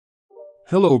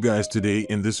Hello guys, today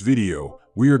in this video,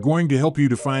 we are going to help you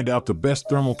to find out the best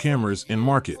thermal cameras in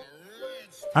market.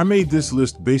 I made this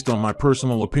list based on my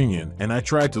personal opinion, and I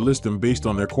tried to list them based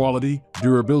on their quality,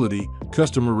 durability,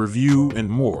 customer review, and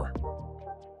more.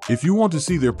 If you want to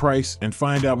see their price and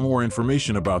find out more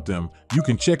information about them, you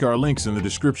can check our links in the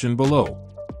description below.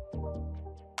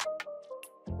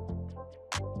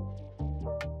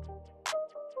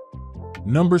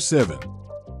 Number 7.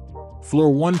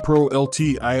 Floor1 Pro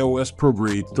LT iOS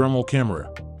Pro-Grade Thermal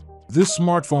Camera. This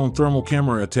smartphone thermal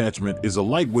camera attachment is a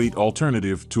lightweight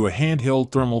alternative to a handheld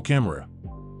thermal camera.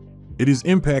 It is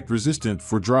impact resistant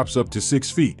for drops up to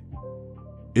 6 feet.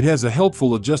 It has a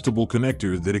helpful adjustable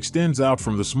connector that extends out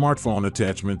from the smartphone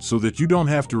attachment so that you don't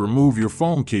have to remove your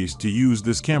phone case to use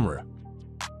this camera.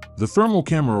 The thermal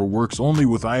camera works only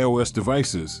with iOS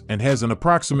devices and has an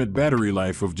approximate battery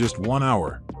life of just 1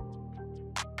 hour.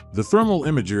 The thermal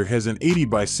imager has an 80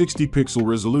 by 60 pixel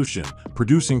resolution,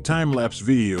 producing time-lapse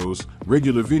videos,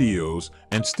 regular videos,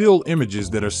 and still images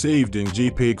that are saved in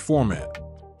JPEG format.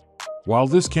 While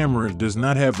this camera does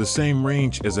not have the same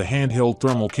range as a handheld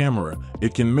thermal camera,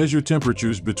 it can measure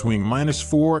temperatures between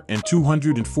 -4 and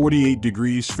 248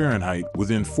 degrees Fahrenheit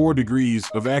within 4 degrees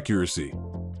of accuracy.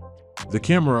 The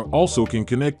camera also can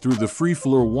connect through the free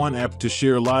FLIR app to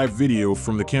share live video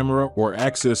from the camera or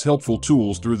access helpful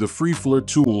tools through the free FLIR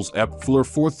Tools app. FLIR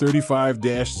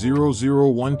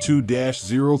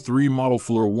 435-0012-03 model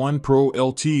FLIR1 Pro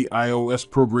LT iOS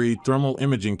Pro-Grade Thermal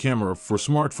Imaging Camera for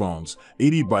smartphones,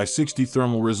 80 by 60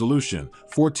 thermal resolution,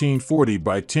 1440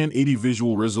 by 1080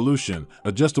 visual resolution,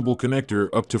 adjustable connector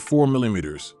up to 4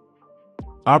 mm.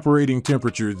 Operating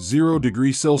temperature 0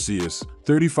 degrees Celsius,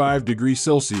 35 degrees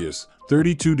Celsius,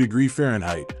 32 degrees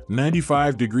Fahrenheit,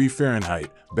 95 degrees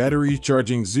Fahrenheit, battery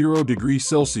charging 0 degrees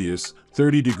Celsius,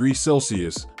 30 degrees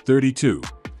Celsius, 32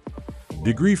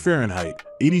 degrees Fahrenheit,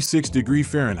 86 degrees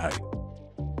Fahrenheit.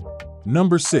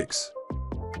 Number 6.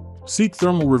 Seek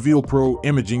Thermal Reveal Pro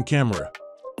Imaging Camera.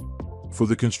 For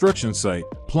the construction site,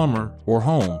 plumber, or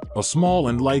home, a small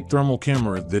and light thermal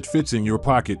camera that fits in your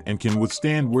pocket and can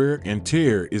withstand wear and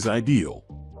tear is ideal.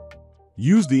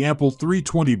 Use the ample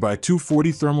 320 by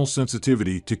 240 thermal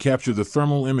sensitivity to capture the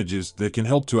thermal images that can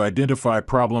help to identify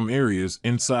problem areas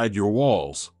inside your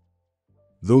walls.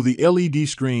 Though the LED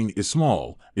screen is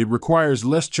small, it requires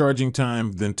less charging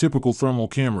time than typical thermal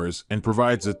cameras and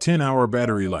provides a 10-hour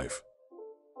battery life.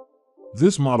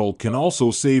 This model can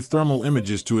also save thermal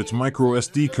images to its micro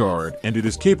SD card, and it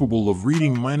is capable of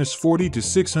reading -40 to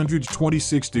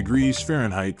 626 degrees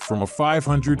Fahrenheit from a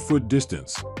 500-foot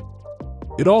distance.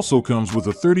 It also comes with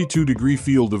a 32-degree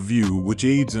field of view, which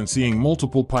aids in seeing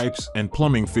multiple pipes and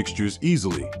plumbing fixtures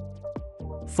easily.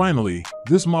 Finally,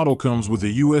 this model comes with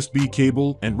a USB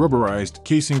cable and rubberized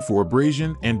casing for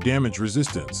abrasion and damage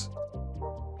resistance.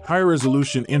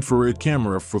 High-resolution infrared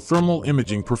camera for thermal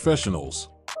imaging professionals.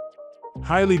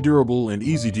 Highly durable and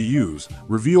easy to use,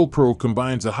 Reveal Pro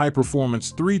combines a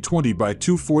high-performance 320 by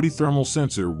 240 thermal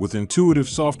sensor with intuitive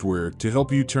software to help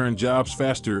you turn jobs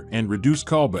faster and reduce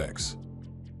callbacks.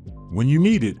 When you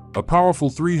need it, a powerful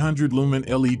 300-lumen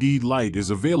LED light is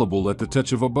available at the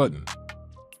touch of a button,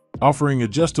 offering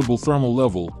adjustable thermal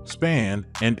level, span,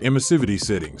 and emissivity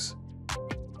settings.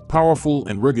 Powerful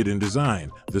and rugged in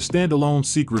design, the standalone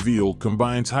Seek Reveal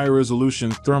combines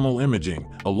high-resolution thermal imaging,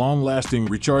 a long-lasting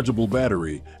rechargeable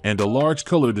battery, and a large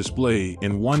color display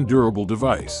in one durable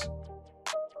device.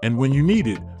 And when you need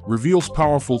it, Reveal's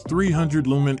powerful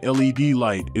 300-lumen LED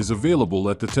light is available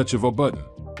at the touch of a button.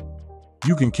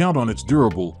 You can count on its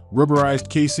durable, rubberized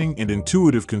casing and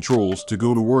intuitive controls to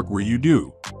go to work where you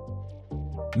do.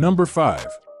 Number 5.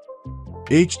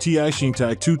 HTIC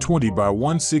Shintai 220 by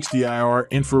 160 IR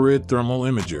Infrared Thermal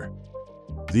Imager.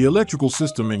 The electrical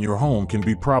system in your home can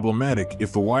be problematic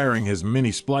if the wiring has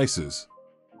many splices.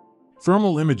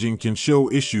 Thermal imaging can show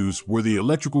issues where the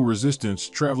electrical resistance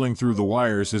traveling through the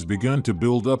wires has begun to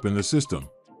build up in the system.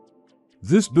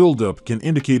 This buildup can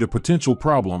indicate a potential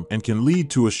problem and can lead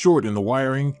to a short in the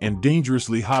wiring and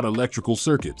dangerously hot electrical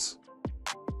circuits.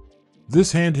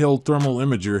 This handheld thermal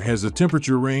imager has a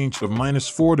temperature range of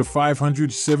 -4 to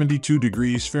 572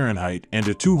 degrees Fahrenheit and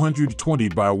a 220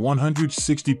 by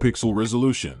 160 pixel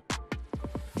resolution.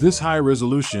 This high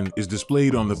resolution is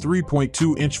displayed on the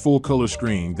 3.2-inch full-color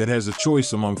screen that has a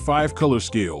choice among 5 color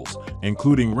scales,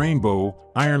 including rainbow,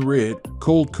 iron red,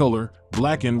 cold color,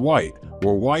 black and white,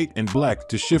 or white and black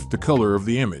to shift the color of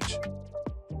the image.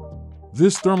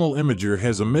 This thermal imager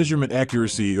has a measurement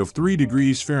accuracy of 3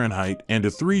 degrees Fahrenheit and a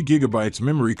 3 GB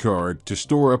memory card to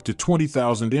store up to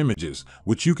 20,000 images,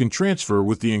 which you can transfer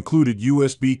with the included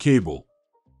USB cable.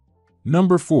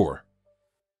 Number 4.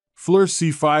 FLIR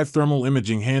C5 Thermal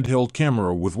Imaging Handheld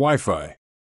Camera with Wi-Fi.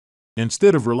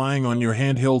 Instead of relying on your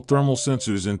handheld thermal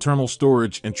sensors, internal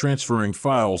storage, and transferring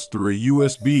files through a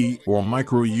USB or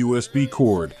micro USB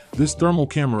cord, this thermal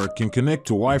camera can connect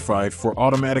to Wi-Fi for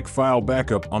automatic file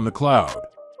backup on the cloud.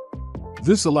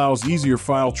 This allows easier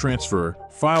file transfer,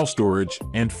 file storage,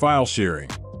 and file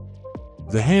sharing.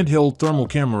 The handheld thermal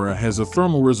camera has a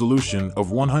thermal resolution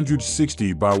of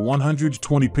 160 by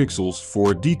 120 pixels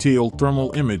for a detailed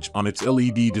thermal image on its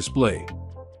LED display.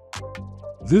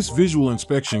 This visual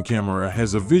inspection camera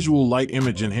has a visual light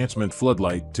image enhancement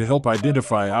floodlight to help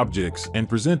identify objects and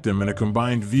present them in a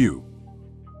combined view.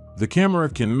 The camera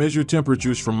can measure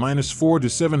temperatures from -4 to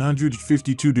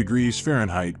 752 degrees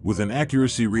Fahrenheit with an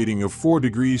accuracy rating of 4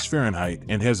 degrees Fahrenheit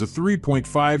and has a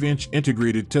 3.5-inch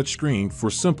integrated touchscreen for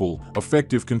simple,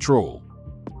 effective control.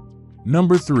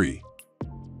 Number 3.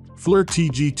 FLIR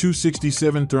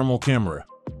TG267 Thermal Camera.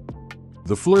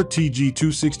 The FLIR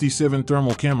TG267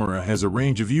 thermal camera has a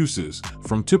range of uses,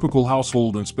 from typical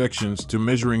household inspections to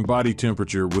measuring body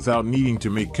temperature without needing to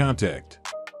make contact.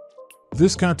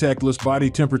 This contactless body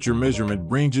temperature measurement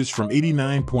ranges from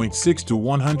 89.6 to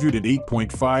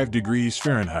 108.5 degrees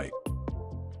Fahrenheit.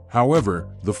 However,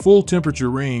 the full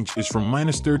temperature range is from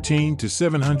 -13 to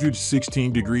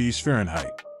 716 degrees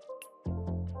Fahrenheit.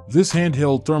 This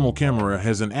handheld thermal camera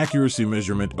has an accuracy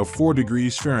measurement of 4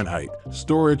 degrees Fahrenheit,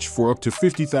 storage for up to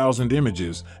 50,000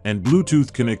 images, and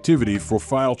Bluetooth connectivity for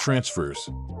file transfers.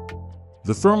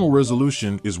 The thermal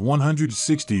resolution is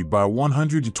 160 by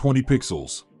 120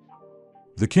 pixels.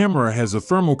 The camera has a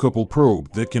thermocouple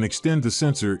probe that can extend the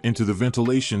sensor into the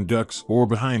ventilation ducts or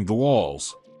behind the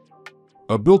walls.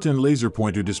 A built-in laser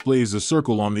pointer displays a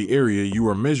circle on the area you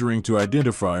are measuring to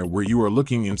identify where you are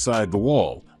looking inside the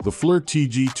wall. The FLIR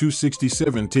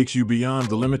TG267 takes you beyond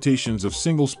the limitations of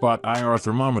single-spot IR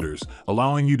thermometers,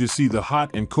 allowing you to see the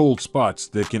hot and cold spots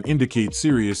that can indicate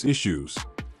serious issues.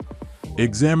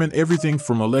 Examine everything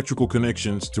from electrical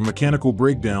connections to mechanical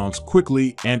breakdowns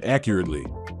quickly and accurately.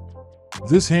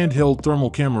 This handheld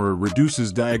thermal camera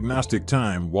reduces diagnostic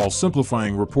time while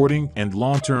simplifying reporting and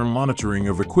long-term monitoring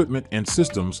of equipment and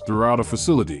systems throughout a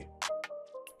facility.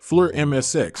 FLIR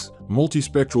MSX,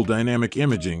 Multispectral Dynamic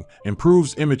Imaging,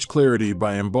 improves image clarity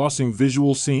by embossing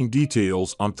visual scene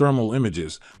details on thermal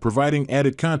images, providing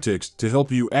added context to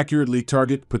help you accurately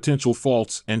target potential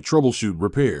faults and troubleshoot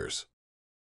repairs.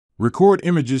 Record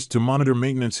images to monitor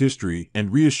maintenance history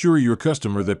and reassure your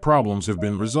customer that problems have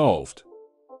been resolved.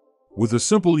 With a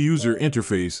simple user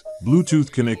interface,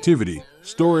 Bluetooth connectivity,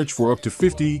 storage for up to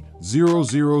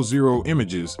 50,000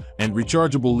 images, and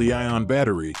rechargeable Li-ion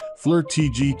battery, FLIR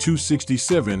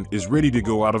TG267 is ready to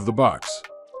go out of the box.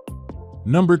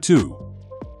 Number 2.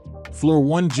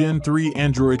 Floor1 Gen 3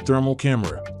 Android Thermal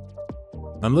Camera.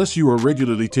 Unless you are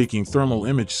regularly taking thermal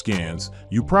image scans,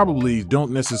 you probably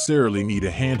don't necessarily need a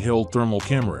handheld thermal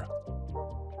camera.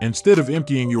 Instead of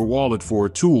emptying your wallet for a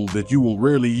tool that you will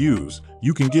rarely use,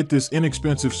 you can get this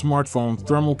inexpensive smartphone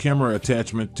thermal camera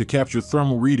attachment to capture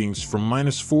thermal readings from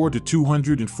 -4 to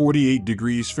 248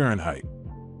 degrees Fahrenheit.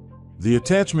 The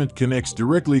attachment connects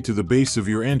directly to the base of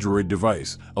your Android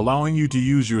device, allowing you to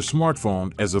use your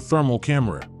smartphone as a thermal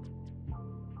camera.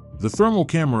 The thermal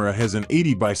camera has an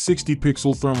 80 by 60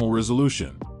 pixel thermal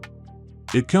resolution.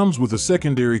 It comes with a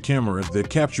secondary camera that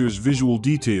captures visual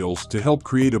details to help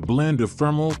create a blend of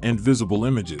thermal and visible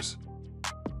images.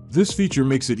 This feature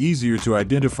makes it easier to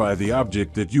identify the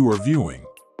object that you are viewing.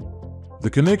 The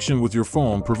connection with your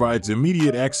phone provides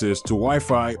immediate access to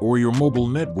Wi-Fi or your mobile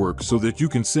network so that you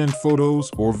can send photos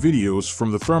or videos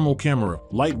from the thermal camera,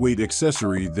 lightweight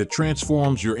accessory that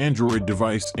transforms your Android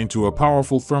device into a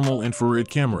powerful thermal infrared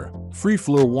camera. Free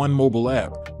Floor1 mobile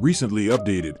app, recently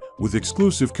updated, with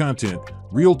exclusive content,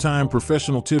 real-time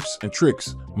professional tips and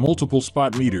tricks, multiple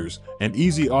spot meters, and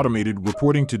easy automated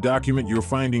reporting to document your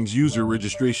findings. User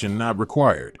registration not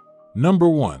required. Number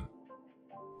 1.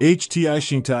 HTI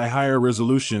Shintai Higher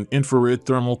Resolution Infrared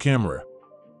Thermal Camera.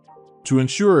 To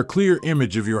ensure a clear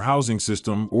image of your housing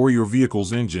system or your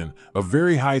vehicle's engine, a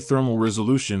very high thermal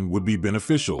resolution would be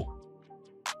beneficial.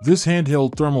 This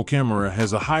handheld thermal camera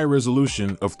has a high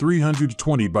resolution of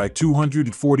 320 by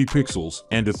 240 pixels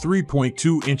and a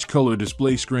 3.2-inch color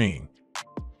display screen.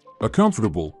 A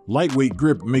comfortable, lightweight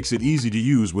grip makes it easy to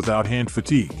use without hand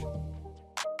fatigue.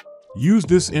 Use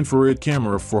this infrared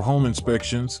camera for home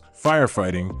inspections,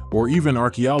 firefighting, or even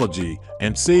archaeology,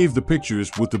 and save the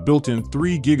pictures with the built-in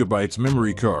 3 GB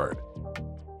memory card.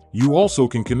 You also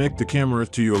can connect the camera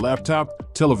to your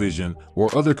laptop, television,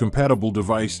 or other compatible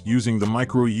device using the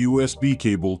micro USB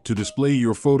cable to display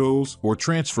your photos or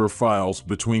transfer files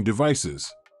between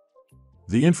devices.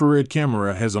 The infrared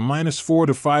camera has a -4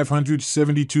 to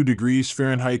 572 degrees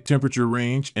Fahrenheit temperature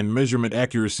range and measurement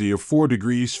accuracy of 4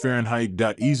 degrees Fahrenheit.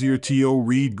 Easier to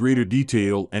read, greater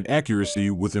detail and accuracy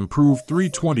with improved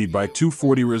 320 by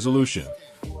 240 resolution.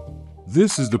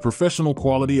 This is the professional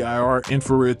quality IR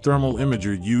infrared thermal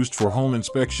imager used for home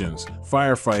inspections,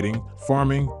 firefighting,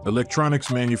 farming,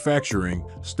 electronics manufacturing,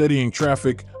 studying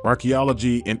traffic,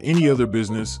 archaeology, and any other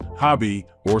business, hobby,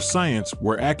 or science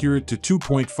where accurate to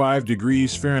 2.5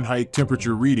 degrees Fahrenheit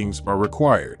temperature readings are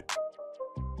required.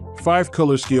 5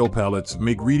 color scale palettes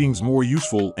make readings more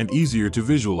useful and easier to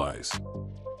visualize.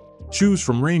 Choose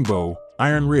from rainbow,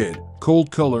 iron red,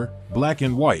 cold color, black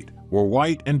and white, or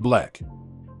white and black.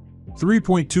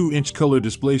 3.2-inch color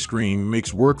display screen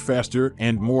makes work faster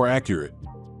and more accurate.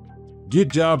 Get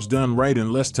jobs done right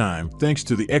in less time thanks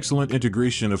to the excellent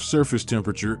integration of surface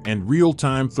temperature and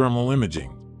real-time thermal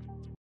imaging.